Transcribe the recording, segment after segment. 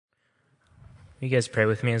You guys pray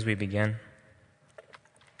with me as we begin?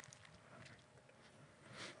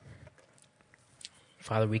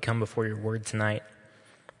 Father, we come before your word tonight.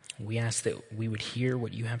 We ask that we would hear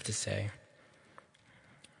what you have to say.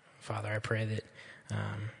 Father, I pray that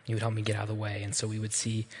you would help me get out of the way, and so we would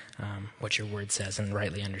see what your word says and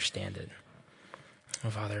rightly understand it.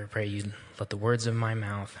 Father, I pray you'd let the words of my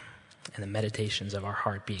mouth and the meditations of our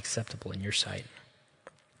heart be acceptable in your sight.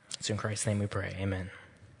 It's in Christ's name we pray. Amen.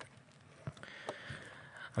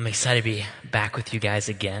 I'm excited to be back with you guys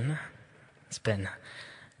again. It's been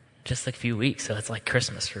just like a few weeks, so it's like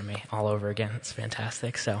Christmas for me all over again. It's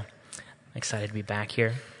fantastic. So I'm excited to be back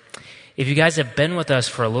here. If you guys have been with us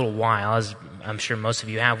for a little while, as I'm sure most of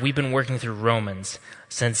you have, we've been working through Romans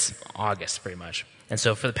since August pretty much. And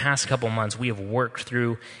so for the past couple months, we have worked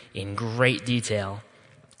through in great detail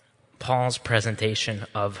Paul's presentation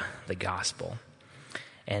of the gospel.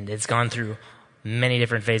 And it's gone through many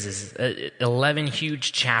different phases, 11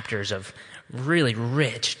 huge chapters of really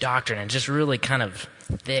rich doctrine and just really kind of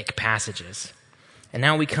thick passages. And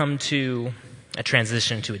now we come to a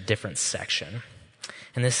transition to a different section.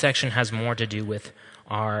 And this section has more to do with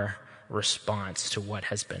our response to what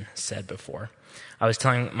has been said before. I was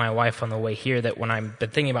telling my wife on the way here that when I've been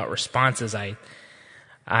thinking about responses,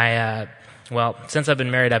 well, since I've been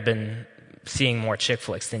married, I've been seeing more chick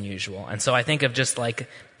flicks than usual. And so I think of just like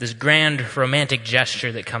this grand romantic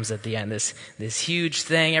gesture that comes at the end, this huge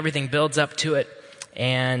thing, everything builds up to it,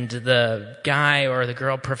 and the guy or the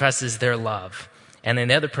girl professes their love. And then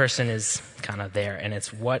the other person is kind of there, and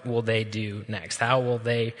it's what will they do next? How will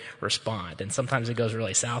they respond? And sometimes it goes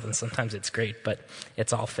really south, and sometimes it's great, but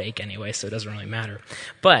it's all fake anyway, so it doesn't really matter.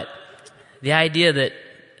 But the idea that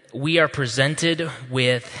we are presented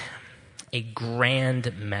with a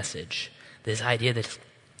grand message, this idea that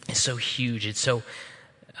is so huge, it's so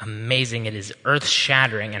amazing, it is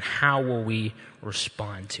earth-shattering, and how will we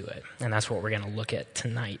respond to it? And that's what we're going to look at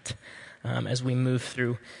tonight as we move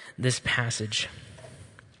through this passage.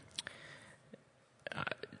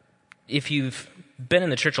 If you've been in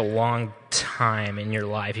the church a long time in your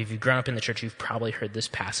life, if you've grown up in the church, you've probably heard this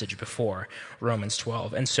passage before, Romans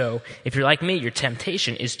 12. And so if you're like me, your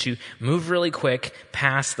temptation is to move really quick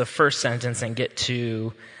past the first sentence and get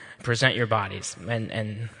to present your bodies.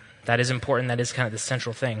 And that is important. That is kind of the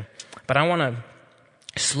central thing. But I want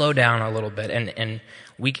to slow down a little bit. And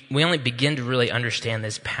we only begin to really understand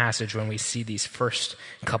this passage when we see these first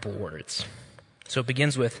couple words. So it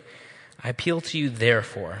begins with, I appeal to you,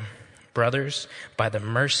 therefore, brothers, by the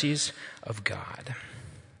mercies of God.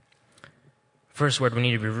 First word we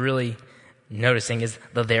need to be really noticing is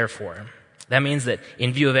the therefore. That means that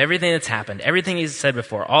in view of everything that's happened, everything he's said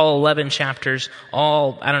before, all 11 chapters,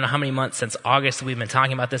 I don't know how many months since August we've been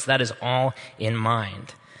talking about this, that is all in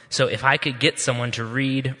mind. So if I could get someone to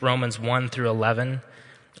read Romans 1 through 11,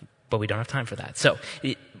 but we don't have time for that.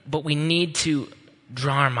 But we need to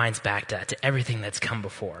draw our minds back to everything that's come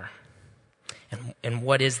before. And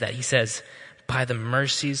what is that? He says, by the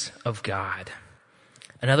mercies of God.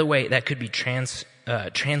 Another way that could be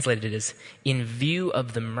translated is, in view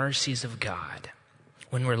of the mercies of God.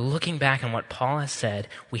 When we're looking back on what Paul has said,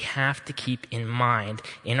 we have to keep in mind,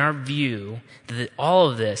 in our view, that all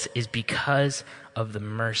of this is because of the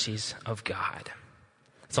mercies of God.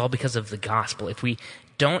 It's all because of the gospel. If we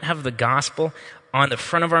don't have the gospel on the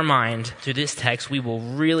front of our mind through this text, we will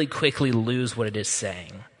really quickly lose what it is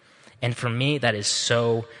saying. And for me, that is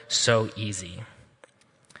so easy.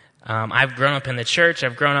 I've grown up in the church.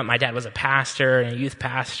 My dad was a pastor and a youth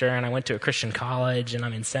pastor, and I went to a Christian college, and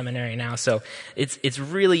I'm in seminary now. So it's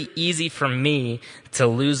really easy for me to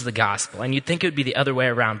lose the gospel. And you'd think it would be the other way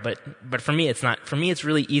around, but for me, it's not. For me, it's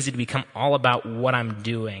really easy to become all about what I'm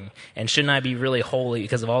doing. And shouldn't I be really holy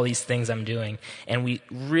because of all these things I'm doing? And we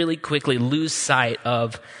really quickly lose sight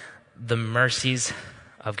of the mercies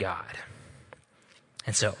of God.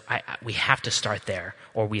 And so we have to start there,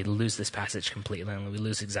 or we lose this passage completely, and we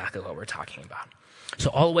lose exactly what we're talking about. So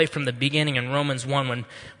all the way from the beginning in Romans 1,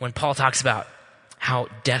 when Paul talks about how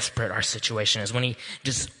desperate our situation is, when he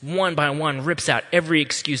just one by one rips out every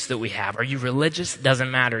excuse that we have. Are you religious?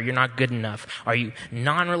 Doesn't matter. You're not good enough. Are you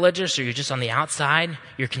non-religious, or you're just on the outside?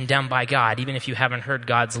 You're condemned by God, even if you haven't heard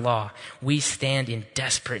God's law. We stand in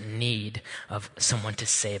desperate need of someone to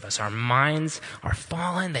save us. Our minds are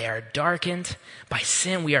fallen. They are darkened by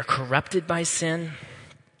sin. We are corrupted by sin.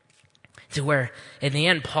 To where, in the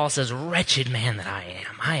end, Paul says, wretched man that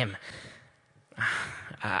I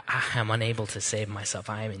am unable to save myself.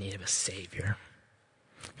 I am in need of a Savior.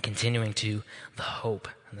 Continuing to the hope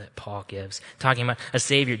that Paul gives, talking about a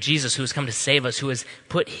Savior, Jesus, who has come to save us, who has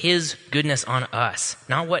put his goodness on us.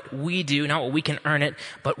 Not what we do, not what we can earn it,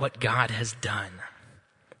 but what God has done.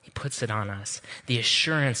 He puts it on us. The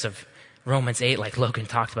assurance of Romans 8, like Logan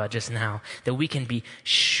talked about just now, that we can be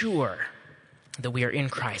sure that we are in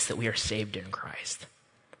Christ, that we are saved in Christ,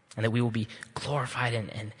 and that we will be glorified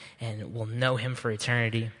and will know him for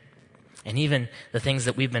eternity. And even the things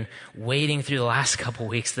that we've been wading through the last couple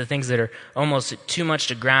weeks, the things that are almost too much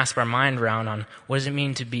to grasp our mind around on, what does it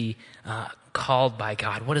mean to be called by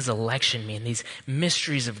God? What does election mean? These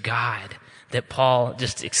mysteries of God that Paul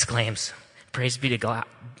just exclaims, praise be to God.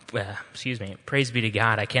 Praise be to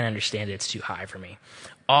God. I can't understand it. It's too high for me.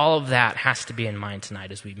 All of that has to be in mind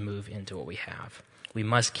tonight as we move into what we have. We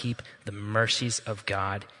must keep the mercies of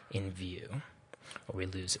God in view, or we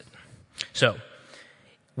lose it. So,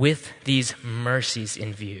 with these mercies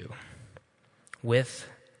in view, with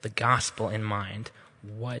the gospel in mind,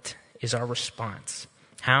 what is our response?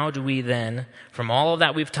 How do we then, from all of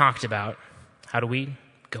that we've talked about, how do we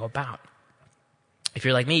go about? If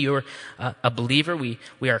you're like me, you're a believer, we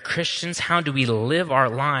are Christians. How do we live our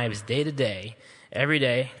lives day to day, every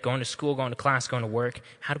day, going to school, going to class, going to work?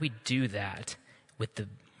 How do we do that with the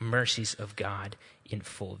mercies of God in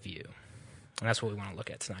full view? And that's what we want to look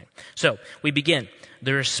at tonight. So we begin.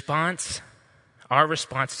 Our response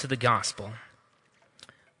to the gospel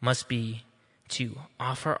must be to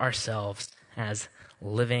offer ourselves as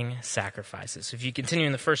living sacrifices. So if you continue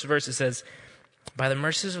in the first verse, it says, by the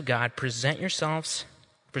mercies of God, present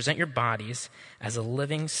your bodies as a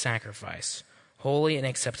living sacrifice, holy and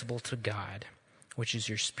acceptable to God, which is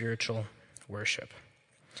your spiritual worship.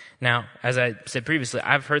 Now, as I said previously,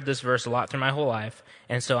 I've heard this verse a lot through my whole life,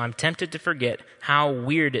 and so I'm tempted to forget how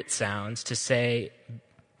weird it sounds to say,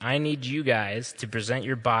 I need you guys to present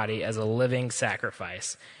your body as a living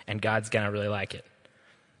sacrifice, and God's going to really like it.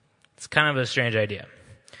 It's kind of a strange idea.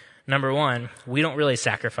 Number one, we don't really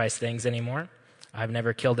sacrifice things anymore. I've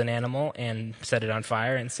never killed an animal and set it on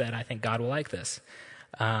fire and said, I think God will like this.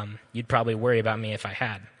 You'd probably worry about me if I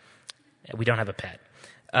had. We don't have a pet.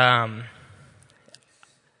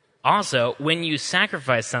 Also, when you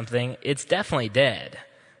sacrifice something, it's definitely dead.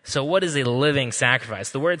 So what is a living sacrifice?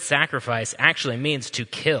 The word sacrifice actually means to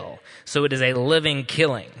kill. So it is a living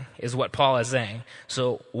killing, is what Paul is saying.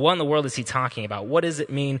 So what in the world is he talking about? What does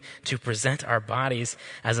it mean to present our bodies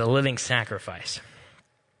as a living sacrifice?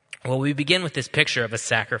 Well, we begin with this picture of a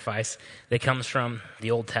sacrifice that comes from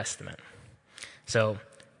the Old Testament. So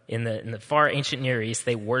in the far ancient Near East,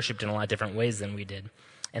 they worshipped in a lot of different ways than we did.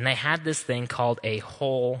 And they had this thing called a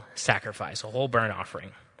whole sacrifice, a whole burnt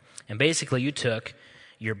offering. And basically you took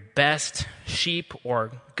your best sheep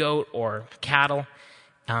or goat or cattle.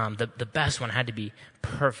 The best one had to be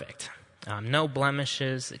perfect. No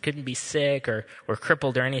blemishes. It couldn't be sick or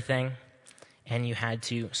crippled or anything. And you had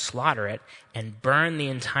to slaughter it and burn the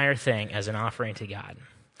entire thing as an offering to God.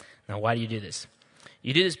 Now, why do you do this?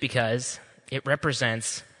 You do this because it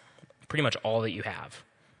represents pretty much all that you have.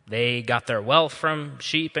 They got their wealth from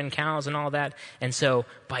sheep and cows and all that. And so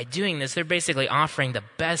by doing this, they're basically offering the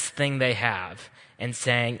best thing they have and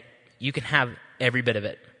saying, you can have every bit of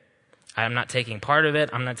it. I'm not taking part of it.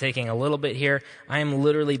 I'm not taking a little bit here. I am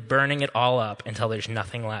literally burning it all up until there's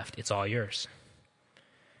nothing left. It's all yours.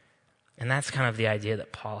 And that's kind of the idea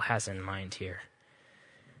that Paul has in mind here.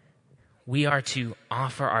 We are to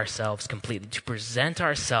offer ourselves completely, to present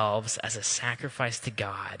ourselves as a sacrifice to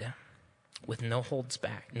God with no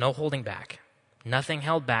holding back, nothing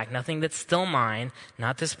held back, nothing that's still mine,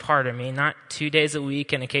 not this part of me, not 2 days a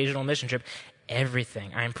week, an occasional mission trip,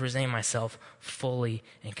 everything. I am presenting myself fully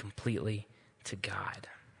and completely to God.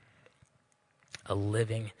 A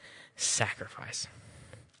living sacrifice.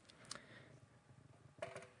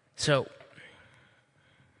 So,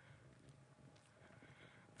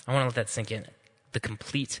 I want to let that sink in. The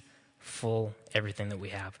complete, full, everything that we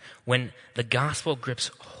have. When the gospel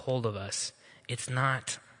grips hold of us, it's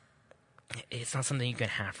not something you can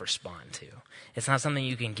half respond to. It's not something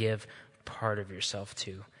you can give part of yourself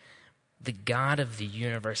to. The God of the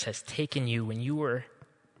universe has taken you when you were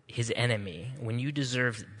his enemy, when you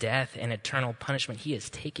deserved death and eternal punishment. He has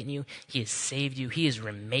taken you, he has saved you, he has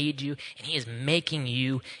remade you, and he is making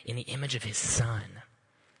you in the image of his Son.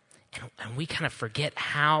 And we kind of forget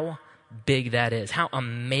how big that is, how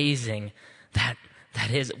amazing that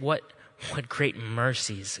is, what great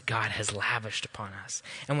mercies God has lavished upon us.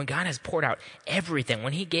 And when God has poured out everything,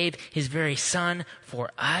 when he gave his very Son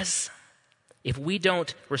for us, if we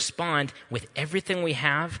don't respond with everything we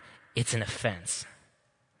have, it's an offense.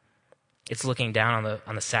 It's looking down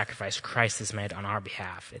on the sacrifice Christ has made on our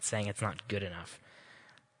behalf. It's saying it's not good enough.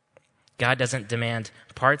 God doesn't demand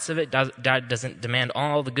parts of it. God doesn't demand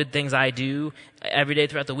all the good things I do every day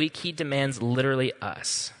throughout the week. He demands literally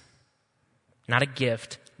us. Not a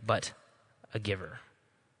gift, but a giver.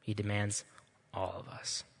 He demands all of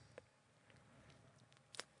us.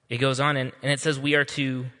 It goes on and it says we are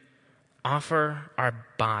to offer our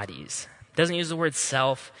bodies. It doesn't use the word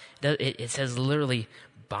self. It says literally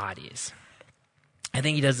bodies. I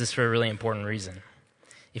think he does this for a really important reason.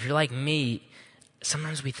 If you're like me,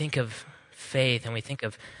 sometimes we think of faith and we think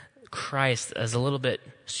of Christ as a little bit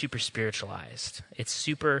super spiritualized. It's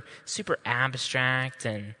super abstract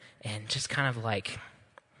and just kind of like,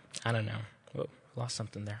 I don't know. Whoa, lost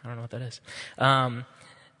something there. I don't know what that is.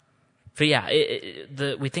 But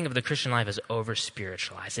yeah, we think of the Christian life as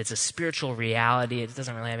over-spiritualized. It's a spiritual reality. It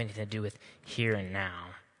doesn't really have anything to do with here and now.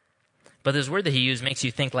 But this word that he used makes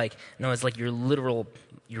you think like, no, it's like your literal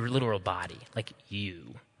body, like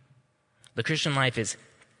you. The Christian life is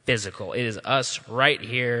physical. It is us right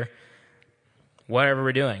here, whatever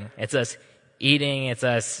we're doing. It's us eating. It's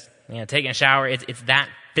us, taking a shower. It's that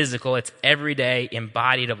physical. It's every day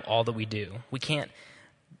embodied of all that we do. We can't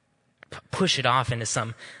push it off into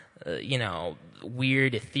some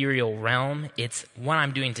weird ethereal realm. It's what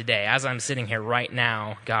I'm doing today. As I'm sitting here right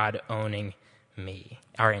now, God owning me,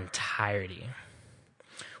 our entirety.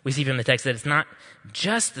 We see from the text that it's not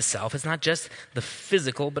just the self, it's not just the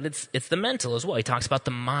physical, but it's the mental as well. He talks about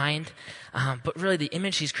the mind, but really the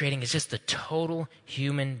image he's creating is just the total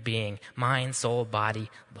human being. Mind, soul, body,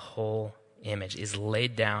 the whole image is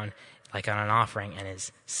laid down like on an offering and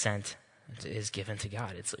is given to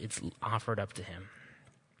God. It's offered up to him.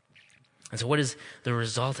 And so what is the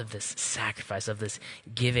result of this sacrifice, of this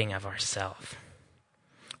giving of ourself?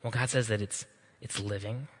 Well, God says that it's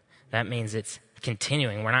living. That means it's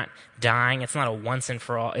continuing. We're not dying. It's not a once and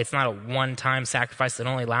for all. It's not a one-time sacrifice that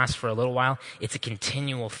only lasts for a little while. It's a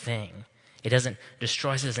continual thing. It doesn't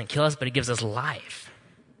destroy us, it doesn't kill us, but it gives us life.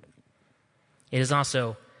 It is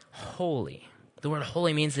also holy. The word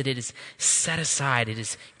holy means that it is set aside. It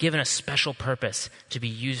is given a special purpose to be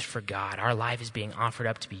used for God. Our life is being offered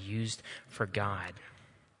up to be used for God.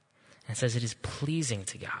 And it says it is pleasing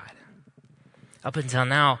to God. Up until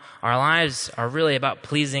now, our lives are really about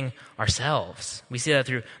pleasing ourselves. We see that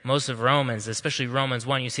through most of Romans, especially Romans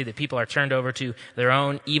 1. You see that people are turned over to their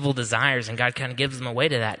own evil desires, and God kind of gives them away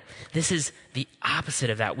to that. This is the opposite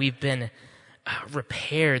of that. We've been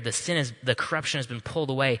repaired. The corruption has been pulled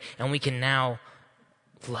away, and we can now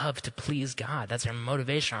love to please God. That's our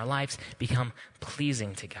motivation. Our lives become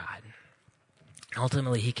pleasing to God.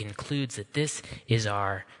 Ultimately, he concludes that this is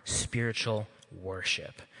our spiritual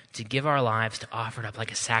worship. To give our lives, to offer it up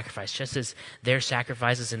like a sacrifice. Just as their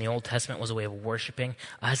sacrifices in the Old Testament was a way of worshiping,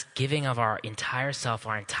 us giving of our entire self,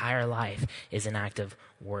 our entire life, is an act of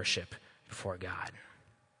worship before God.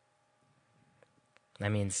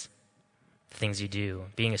 That means the things you do,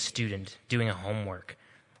 being a student, doing a homework,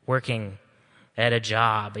 working at a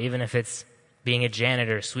job, even if it's being a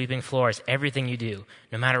janitor, sweeping floors, everything you do,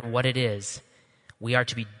 no matter what it is, we are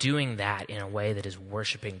to be doing that in a way that is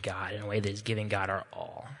worshiping God, in a way that is giving God our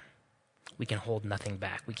all. We can hold nothing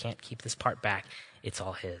back. We can't keep this part back. It's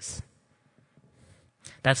all his.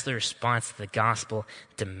 That's the response that the gospel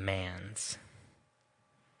demands.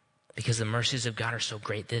 Because the mercies of God are so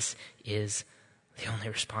great, this is the only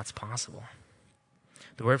response possible.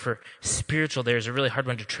 The word for spiritual there is a really hard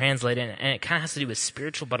one to translate, and it kind of has to do with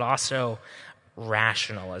spiritual, but also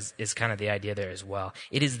rational is kind of the idea there as well.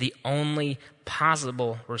 It is the only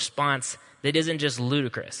possible response that isn't just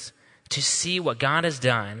ludicrous. To see what God has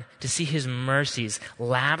done, to see his mercies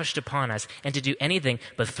lavished upon us, and to do anything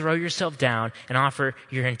but throw yourself down and offer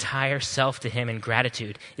your entire self to him in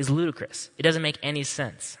gratitude is ludicrous. It doesn't make any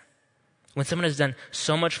sense. When someone has done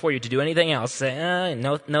so much for you, to do anything else, say,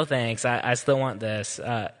 no thanks, I still want this.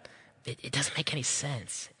 It doesn't make any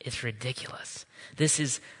sense. It's ridiculous. This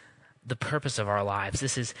is the purpose of our lives.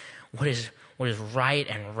 This is what is right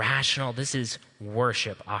and rational. This is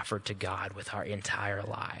worship offered to God with our entire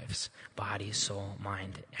lives. Body, soul,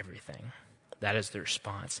 mind, everything. That is the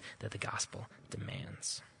response that the gospel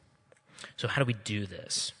demands. So how do we do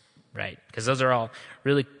this, right? Because those are all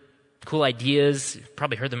really cool ideas. You've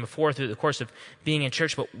probably heard them before through the course of being in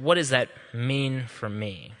church, but what does that mean for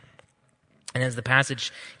me? And as the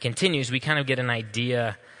passage continues, we kind of get an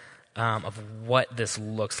idea of what this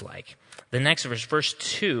looks like. The next verse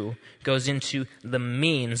 2, goes into the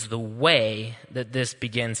means, the way that this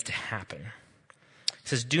begins to happen. It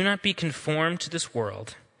says, "Do not be conformed to this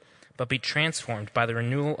world, but be transformed by the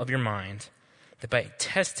renewal of your mind, that by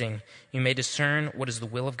testing you may discern what is the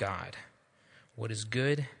will of God, what is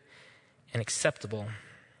good and acceptable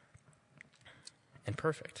and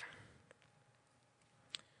perfect."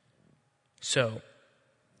 So,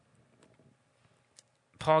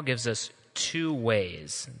 Paul gives us two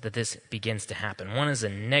ways that this begins to happen. One is a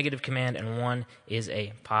negative command and one is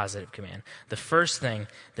a positive command. The first thing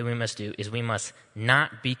that we must do is we must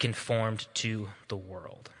not be conformed to the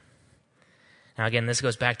world. Now again, this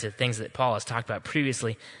goes back to things that Paul has talked about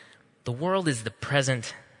previously. The world is the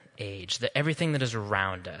present age, everything that is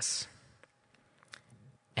around us.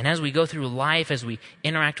 And as we go through life, as we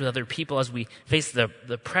interact with other people, as we face the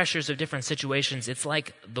pressures of different situations, it's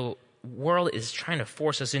like the world is trying to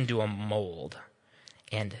force us into a mold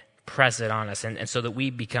and press it on us, and so that we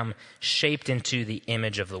become shaped into the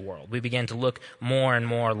image of the world. We begin to look more and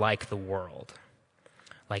more like the world,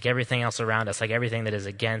 like everything else around us, like everything that is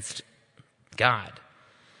against God,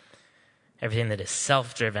 everything that is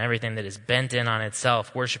self-driven, everything that is bent in on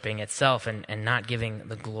itself, worshiping itself, and not giving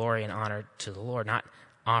the glory and honor to the Lord, not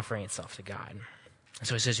offering itself to God. And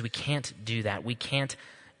so he says we can't do that. We can't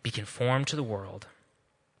be conformed to the world.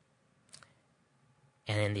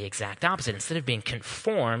 And in the exact opposite, instead of being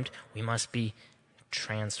conformed, we must be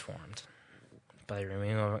transformed by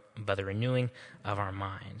the renewing of our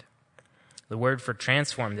mind. The word for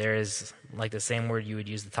transform there is like the same word you would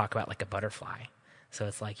use to talk about like a butterfly. So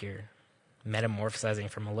it's like you're metamorphosizing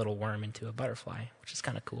from a little worm into a butterfly, which is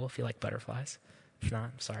kind of cool if you like butterflies. If not,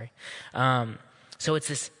 I'm sorry. So it's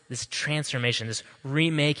this transformation, this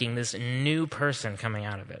remaking, this new person coming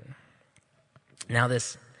out of it. Now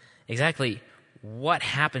this, exactly what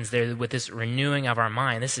happens there with this renewing of our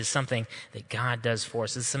mind, this is something that God does for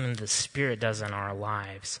us. This is something the Spirit does in our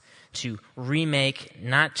lives to remake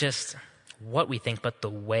not just what we think, but the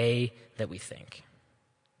way that we think.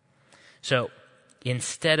 So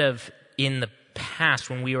instead of in the past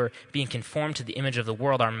when we were being conformed to the image of the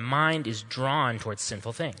world, our mind is drawn towards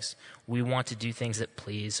sinful things. We want to do things that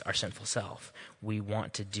please our sinful self. We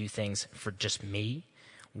want to do things for just me.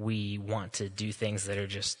 We want to do things that are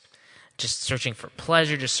just searching for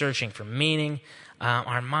pleasure, just searching for meaning.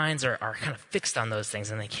 Our minds are kind of fixed on those things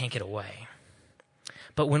and they can't get away.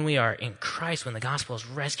 But when we are in Christ, when the gospel has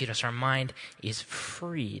rescued us, our mind is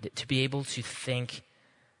freed to be able to think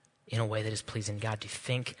in a way that is pleasing to God, to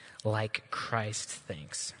think like Christ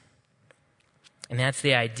thinks. And that's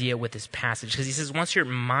the idea with this passage, because he says once your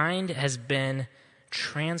mind has been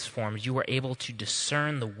transformed, you are able to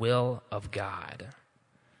discern the will of God.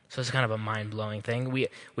 So it's kind of a mind-blowing thing. We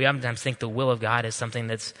oftentimes think the will of God is something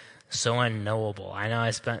that's so unknowable. I know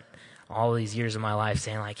I spent all these years of my life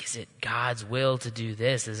saying, like, is it God's will to do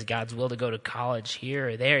this? Is it God's will to go to college here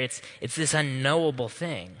or there? It's this unknowable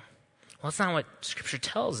thing. Well, that's not what Scripture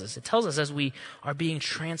tells us. It tells us as we are being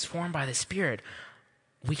transformed by the Spirit,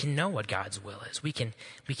 we can know what God's will is. We can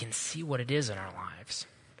see what it is in our lives.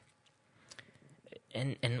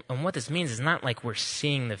 And what this means is not like we're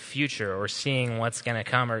seeing the future or seeing what's going to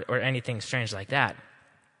come or anything strange like that.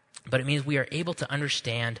 But it means we are able to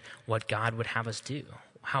understand what God would have us do,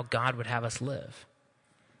 how God would have us live.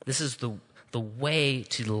 This is the way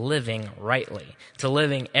to living rightly, to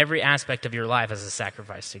living every aspect of your life as a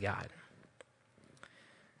sacrifice to God.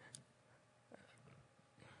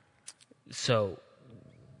 So,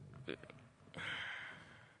 I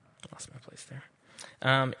lost my place there.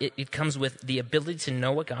 It comes with the ability to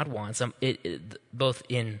know what God wants, both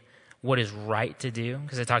in what is right to do,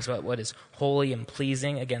 because it talks about what is holy and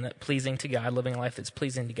pleasing, again, that pleasing to God, living a life that's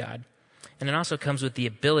pleasing to God. And it also comes with the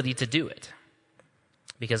ability to do it,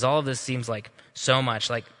 because all of this seems like so much,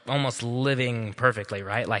 like almost living perfectly,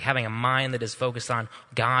 right? Like having a mind that is focused on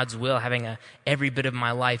God's will, having every bit of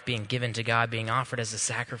my life being given to God, being offered as a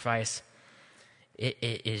sacrifice.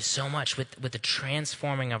 It is so much. With the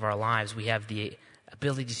transforming of our lives, we have the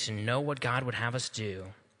ability to know what God would have us do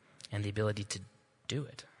and the ability to do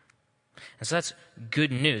it. And so that's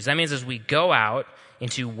good news. That means as we go out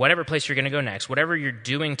into whatever place you're going to go next, whatever you're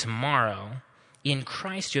doing tomorrow, in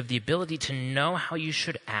Christ you have the ability to know how you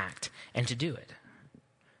should act and to do it.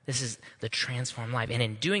 This is the transformed life. And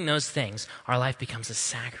in doing those things, our life becomes a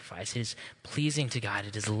sacrifice. It is pleasing to God.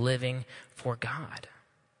 It is living for God.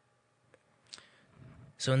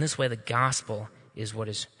 So in this way, the gospel is what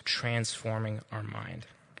is transforming our mind.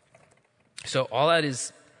 So all that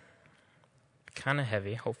is kind of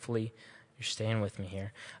heavy. Hopefully you're staying with me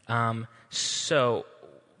here. So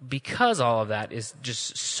because all of that is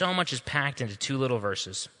just so much is packed into two little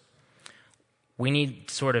verses, we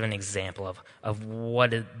need sort of an example of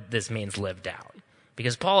what this means lived out.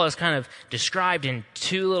 Because Paul has kind of described in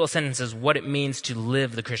two little sentences what it means to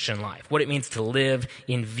live the Christian life, what it means to live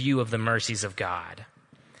in view of the mercies of God.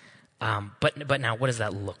 But now, what does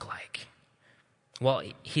that look like? Well,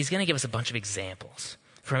 he's going to give us a bunch of examples.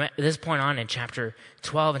 From this point on in chapter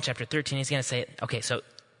 12 and chapter 13, he's going to say, okay, so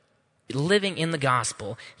living in the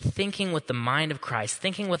gospel, thinking with the mind of Christ,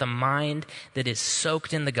 thinking with a mind that is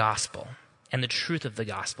soaked in the gospel and the truth of the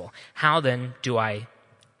gospel, how then do I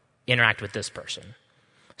interact with this person?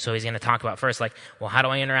 So he's going to talk about first, like, well, how do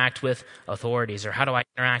I interact with authorities, or how do I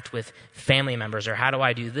interact with family members, or how do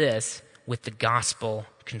I do this with the gospel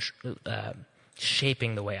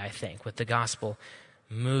shaping the way I think, with the gospel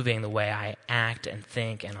moving the way I act and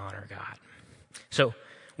think and honor God. So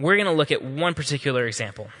we're going to look at one particular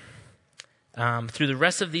example. Through the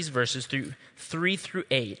rest of these verses, through 3 through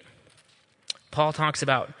 8, Paul talks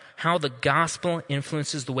about how the gospel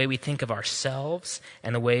influences the way we think of ourselves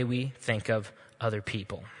and the way we think of other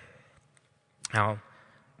people. How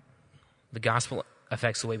the gospel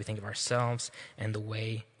affects the way we think of ourselves and the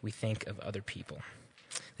way we think of other people.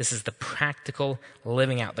 This is the practical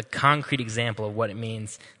living out, the concrete example of what it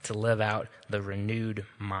means to live out the renewed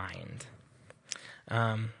mind.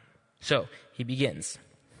 So he begins.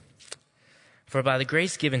 For by the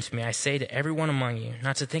grace given to me, I say to everyone among you,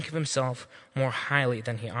 not to think of himself more highly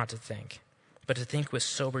than he ought to think, but to think with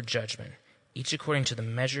sober judgment, each according to the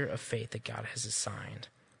measure of faith that God has assigned.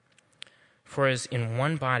 For as in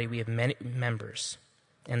one body we have many members,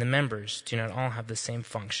 and the members do not all have the same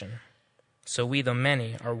function, so we, though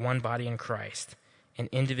many, are one body in Christ, and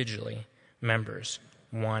individually members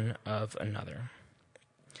one of another.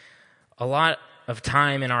 A lot of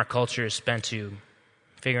time in our culture is spent to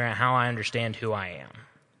figuring out how I understand who I am,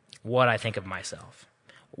 what I think of myself,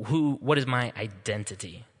 what is my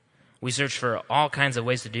identity. We search for all kinds of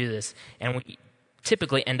ways to do this, and we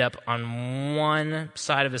typically end up on one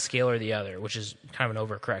side of the scale or the other, which is kind of an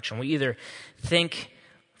overcorrection. We either think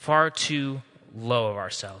far too low of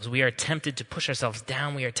ourselves. We are tempted to push ourselves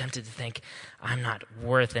down. We are tempted to think, I'm not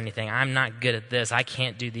worth anything. I'm not good at this. I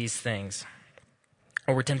can't do these things.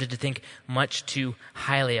 Or we're tempted to think much too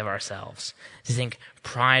highly of ourselves, to think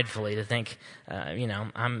pridefully, to think,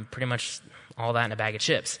 I'm pretty much all that in a bag of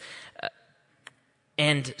chips.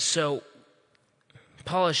 And so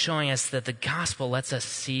Paul is showing us that the gospel lets us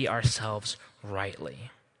see ourselves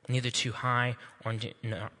rightly, neither too high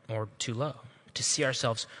or too low, to see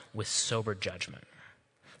ourselves with sober judgment.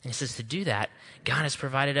 And he says to do that, God has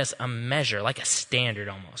provided us a measure, like a standard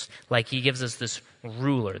almost. Like he gives us this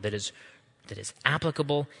ruler that is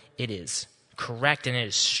applicable, it is correct, and it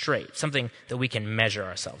is straight, something that we can measure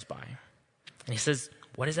ourselves by. And he says,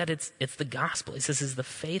 what is that? It's the gospel. He says it's the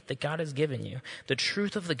faith that God has given you. The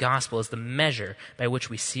truth of the gospel is the measure by which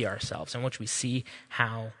we see ourselves and which we see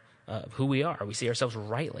who we are. We see ourselves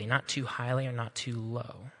rightly, not too highly or not too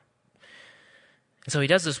low. And so he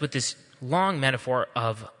does this with this long metaphor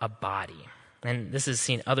of a body. And this is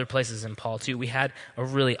seen other places in Paul too. We had a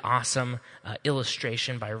really awesome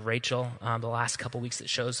illustration by Rachel the last couple weeks that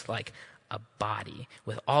shows like a body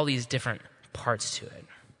with all these different parts to it.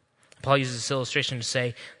 Paul uses this illustration to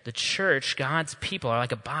say the church, God's people, are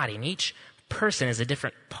like a body, and each person is a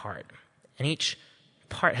different part, and each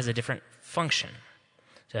part has a different function.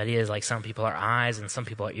 So the idea is like some people are eyes, and some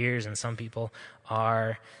people are ears, and some people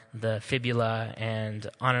are the fibula, and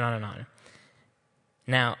on and on and on.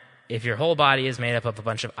 Now, if your whole body is made up of a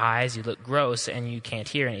bunch of eyes, you look gross and you can't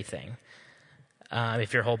hear anything.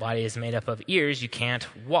 If your whole body is made up of ears, you can't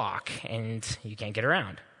walk and you can't get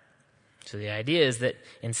around. So the idea is that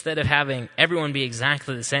instead of having everyone be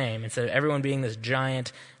exactly the same, instead of everyone being this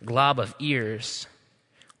giant glob of ears,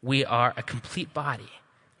 we are a complete body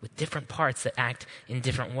with different parts that act in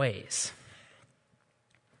different ways.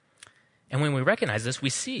 And when we recognize this,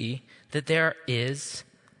 we see that there is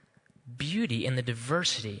beauty in the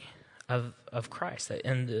diversity of Christ,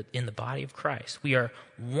 in the body of Christ. We are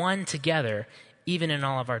one together, even in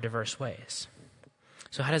all of our diverse ways.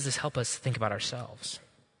 So how does this help us think about ourselves?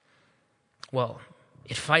 Well,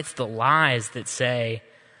 it fights the lies that say,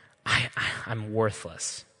 I'm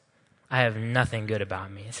worthless. I have nothing good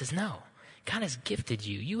about me. It says, no, God has gifted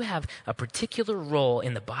you. You have a particular role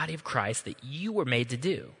in the body of Christ that you were made to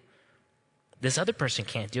do. This other person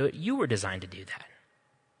can't do it. You were designed to do that.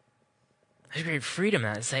 There's great freedom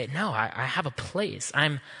in that to say, no, I have a place.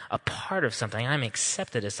 I'm a part of something. I'm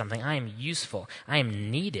accepted as something. I am useful. I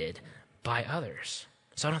am needed by others.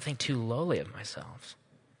 So I don't think too lowly of myself.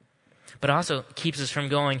 But it also keeps us from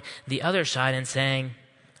going the other side and saying,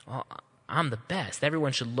 well, I'm the best.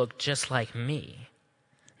 Everyone should look just like me.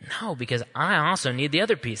 No, because I also need the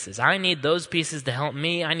other pieces. I need those pieces to help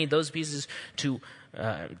me. I need those pieces to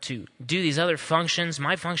do these other functions.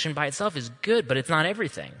 My function by itself is good, but it's not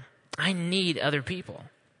everything. I need other people.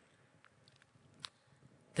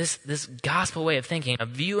 This gospel way of thinking, of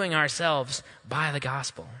viewing ourselves by the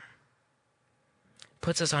gospel,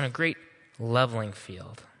 puts us on a great leveling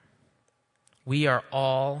field. We are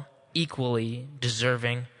all equally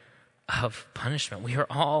deserving of punishment. We are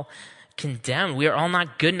all condemned. We are all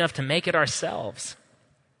not good enough to make it ourselves.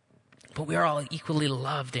 But we are all equally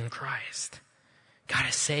loved in Christ. God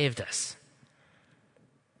has saved us.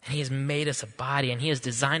 And he has made us a body, and he has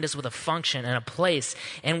designed us with a function and a place,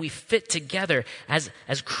 and we fit together as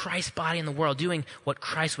Christ's body in the world, doing what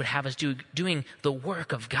Christ would have us do, doing the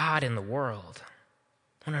work of God in the world.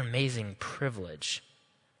 What an amazing privilege.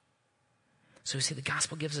 So we see the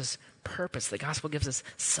gospel gives us purpose. The gospel gives us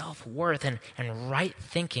self-worth and right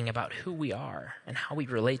thinking about who we are and how we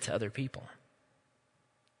relate to other people.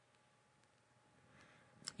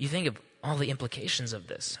 You think of all the implications of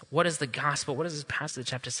this. What is the gospel? What does this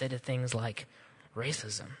passage have to say to things like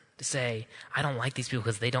racism? To say, I don't like these people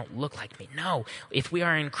because they don't look like me. No, if we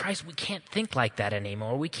are in Christ, we can't think like that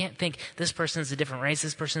anymore. We can't think this person is a different race,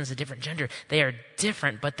 this person is a different gender. They are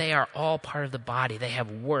different, but they are all part of the body. They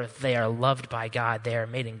have worth. They are loved by God. They are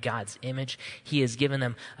made in God's image. He has given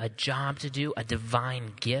them a job to do, a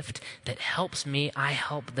divine gift that helps me. I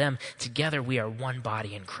help them. Together we are one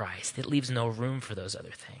body in Christ. It leaves no room for those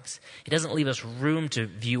other things. It doesn't leave us room to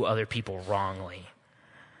view other people wrongly.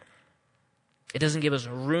 It doesn't give us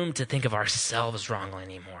room to think of ourselves wrongly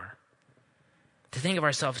anymore. To think of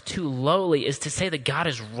ourselves too lowly is to say that God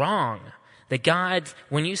is wrong. That God,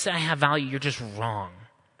 when you say I have value, you're just wrong.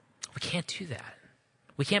 We can't do that.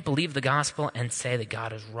 We can't believe the gospel and say that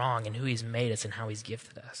God is wrong in who he's made us and how he's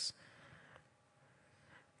gifted us.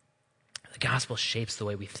 The gospel shapes the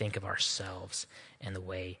way we think of ourselves and the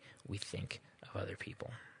way we think of other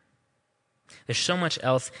people. There's so much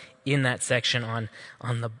else in that section on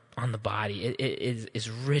the body. It is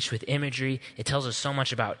rich with imagery. It tells us so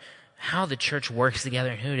much about how the church works together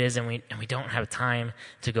and who it is, and we don't have time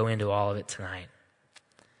to go into all of it tonight.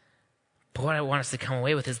 But what I want us to come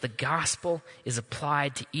away with is the gospel is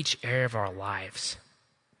applied to each area of our lives.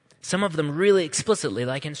 Some of them really explicitly,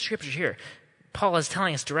 like in Scripture here. Paul is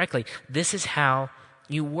telling us directly, this is how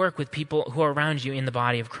you work with people who are around you in the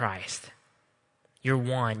body of Christ. You're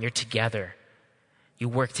one, you're together. You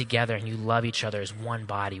work together and you love each other as one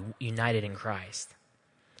body, united in Christ.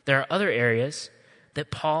 There are other areas that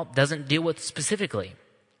Paul doesn't deal with specifically,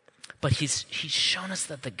 but he's shown us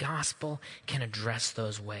that the gospel can address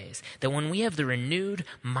those ways. That when we have the renewed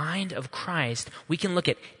mind of Christ, we can look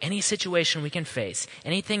at any situation we can face,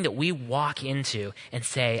 anything that we walk into and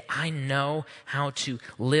say, I know how to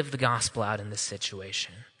live the gospel out in this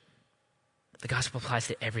situation. The gospel applies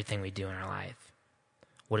to everything we do in our life.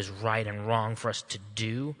 What is right and wrong for us to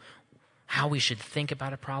do, how we should think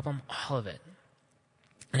about a problem, all of it.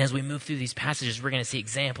 And as we move through these passages, we're going to see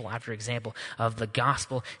example after example of the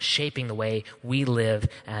gospel shaping the way we live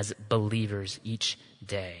as believers each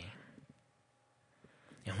day.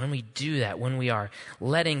 And when we do that, when we are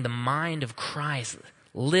letting the mind of Christ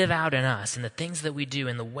live out in us, in the things that we do,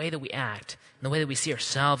 in the way that we act, in the way that we see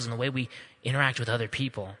ourselves, in the way we interact with other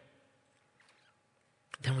people,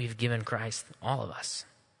 then we've given Christ all of us.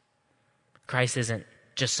 Christ isn't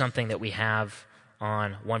just something that we have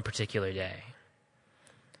on one particular day.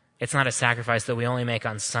 It's not a sacrifice that we only make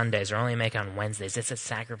on Sundays or only make on Wednesdays. It's a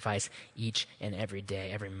sacrifice each and every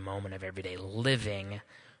day, every moment of every day, living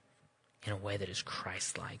in a way that is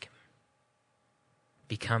Christ-like,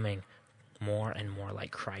 becoming more and more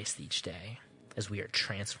like Christ each day as we are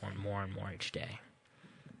transformed more and more each day.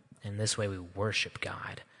 In this way, we worship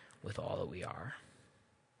God with all that we are.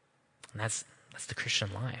 And that's the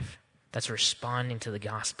Christian life. That's responding to the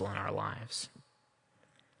gospel in our lives.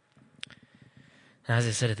 And as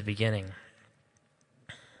I said at the beginning,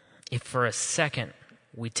 if for a second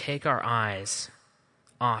we take our eyes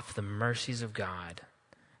off the mercies of God,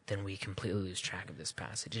 then we completely lose track of this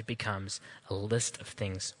passage. It becomes a list of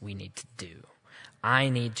things we need to do. I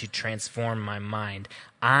need to transform my mind.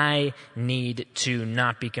 I need to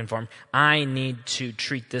not be conformed. I need to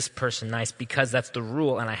treat this person nice because that's the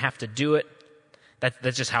rule and I have to do it.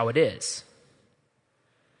 That's just how it is.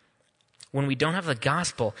 When we don't have the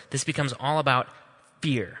gospel, this becomes all about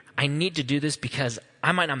fear. I need to do this because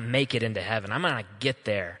I might not make it into heaven. I might not get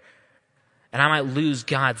there. And I might lose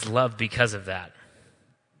God's love because of that.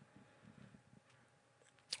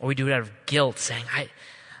 Or we do it out of guilt, saying,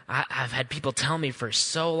 I've had people tell me for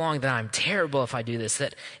so long that I'm terrible if I do this,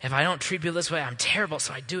 that if I don't treat people this way, I'm terrible,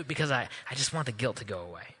 so I do it because I just want the guilt to go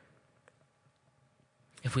away.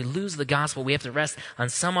 If we lose the gospel, we have to rest on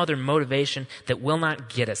some other motivation that will not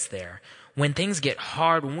get us there. When things get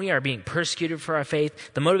hard, when we are being persecuted for our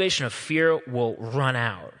faith, the motivation of fear will run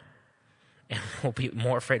out. And we'll be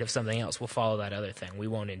more afraid of something else. We'll follow that other thing. We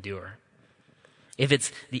won't endure. If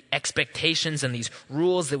it's the expectations and these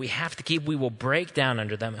rules that we have to keep, we will break down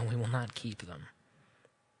under them and we will not keep them.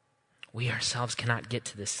 We ourselves cannot get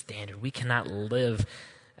to this standard. We cannot live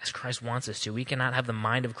as Christ wants us to. We cannot have the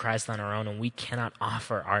mind of Christ on our own, and we cannot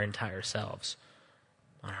offer our entire selves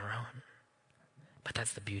on our own. But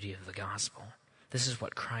that's the beauty of the gospel. This is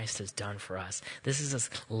what Christ has done for us. This is us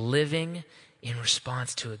living in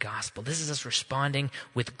response to a gospel. This is us responding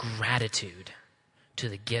with gratitude to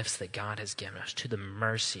the gifts that God has given us, to the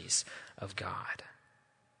mercies of God.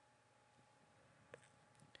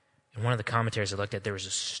 In one of the commentaries I looked at, there was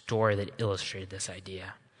a story that illustrated this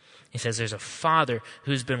idea. He says there's a father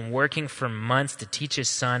who's been working for months to teach his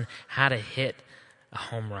son how to hit a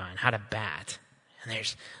home run, how to bat. And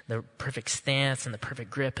there's the perfect stance and the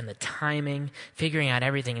perfect grip and the timing, figuring out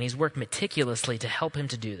everything. And he's worked meticulously to help him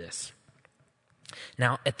to do this.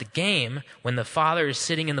 Now, at the game, when the father is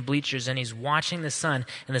sitting in the bleachers and he's watching the son,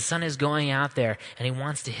 and the son is going out there and he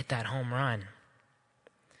wants to hit that home run,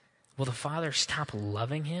 will the father stop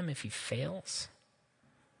loving him if he fails?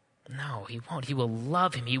 No, he won't. He will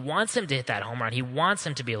love him. He wants him to hit that home run. He wants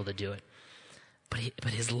him to be able to do it.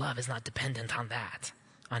 But his love is not dependent on that,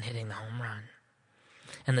 on hitting the home run.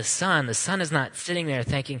 And the son is not sitting there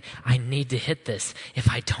thinking, I need to hit this. If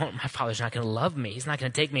I don't, my father's not going to love me. He's not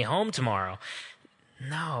going to take me home tomorrow.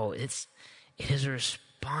 No, it is a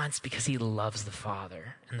response because he loves the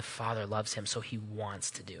Father, and the Father loves him, so he wants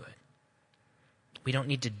to do it. We don't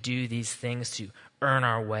need to do these things to earn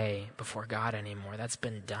our way before God anymore. That's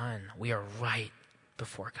been done. We are right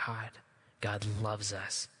before God. God loves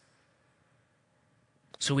us.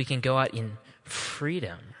 So we can go out in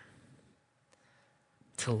freedom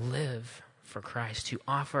to live for Christ, to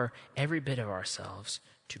offer every bit of ourselves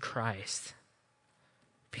to Christ,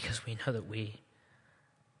 because we know that we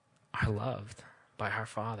are loved by our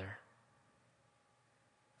Father.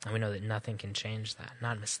 And we know that nothing can change that.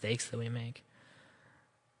 Not mistakes that we make,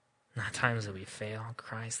 not times that we fail.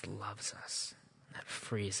 Christ loves us. That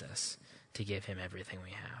frees us to give him everything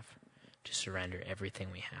we have, to surrender everything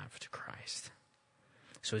we have to Christ.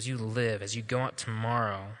 So as you live, as you go out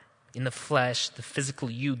tomorrow, in the flesh, the physical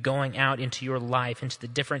you going out into your life, into the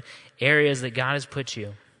different areas that God has put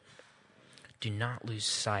you, do not lose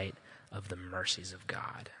sight of the mercies of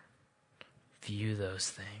God. View those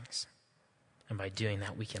things. And by doing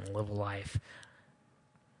that, we can live a life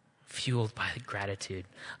fueled by gratitude,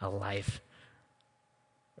 a life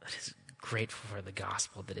that is grateful for the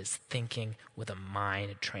gospel, that is thinking with a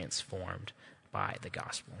mind transformed by the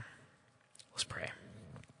gospel. Let's pray.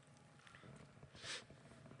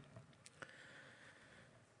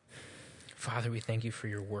 Father, we thank you for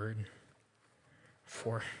your word,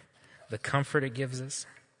 for the comfort it gives us,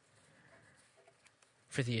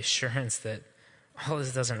 for the assurance that all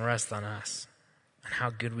this doesn't rest on us, and how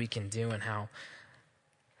good we can do and how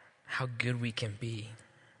good we can be.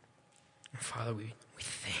 And Father, we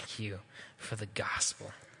thank you for the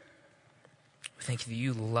gospel. We thank you that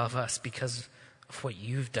you love us because of what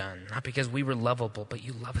you've done, not because we were lovable, but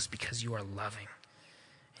you love us because you are loving.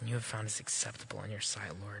 And you have found us acceptable in your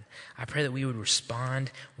sight, Lord. I pray that we would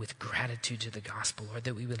respond with gratitude to the gospel, Lord,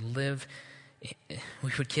 that we would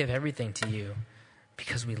give everything to you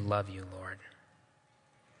because we love you, Lord.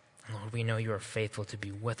 And Lord, we know you are faithful to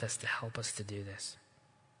be with us, to help us to do this.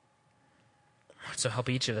 Lord, so help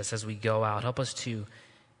each of us as we go out. Help us to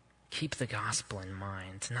keep the gospel in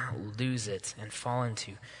mind, to not lose it and fall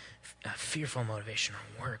into fearful motivation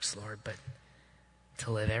or works, Lord, but to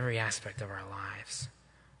live every aspect of our lives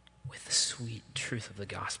with the sweet truth of the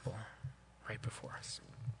gospel right before us.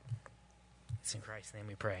 It's in Christ's name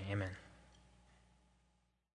we pray. Amen.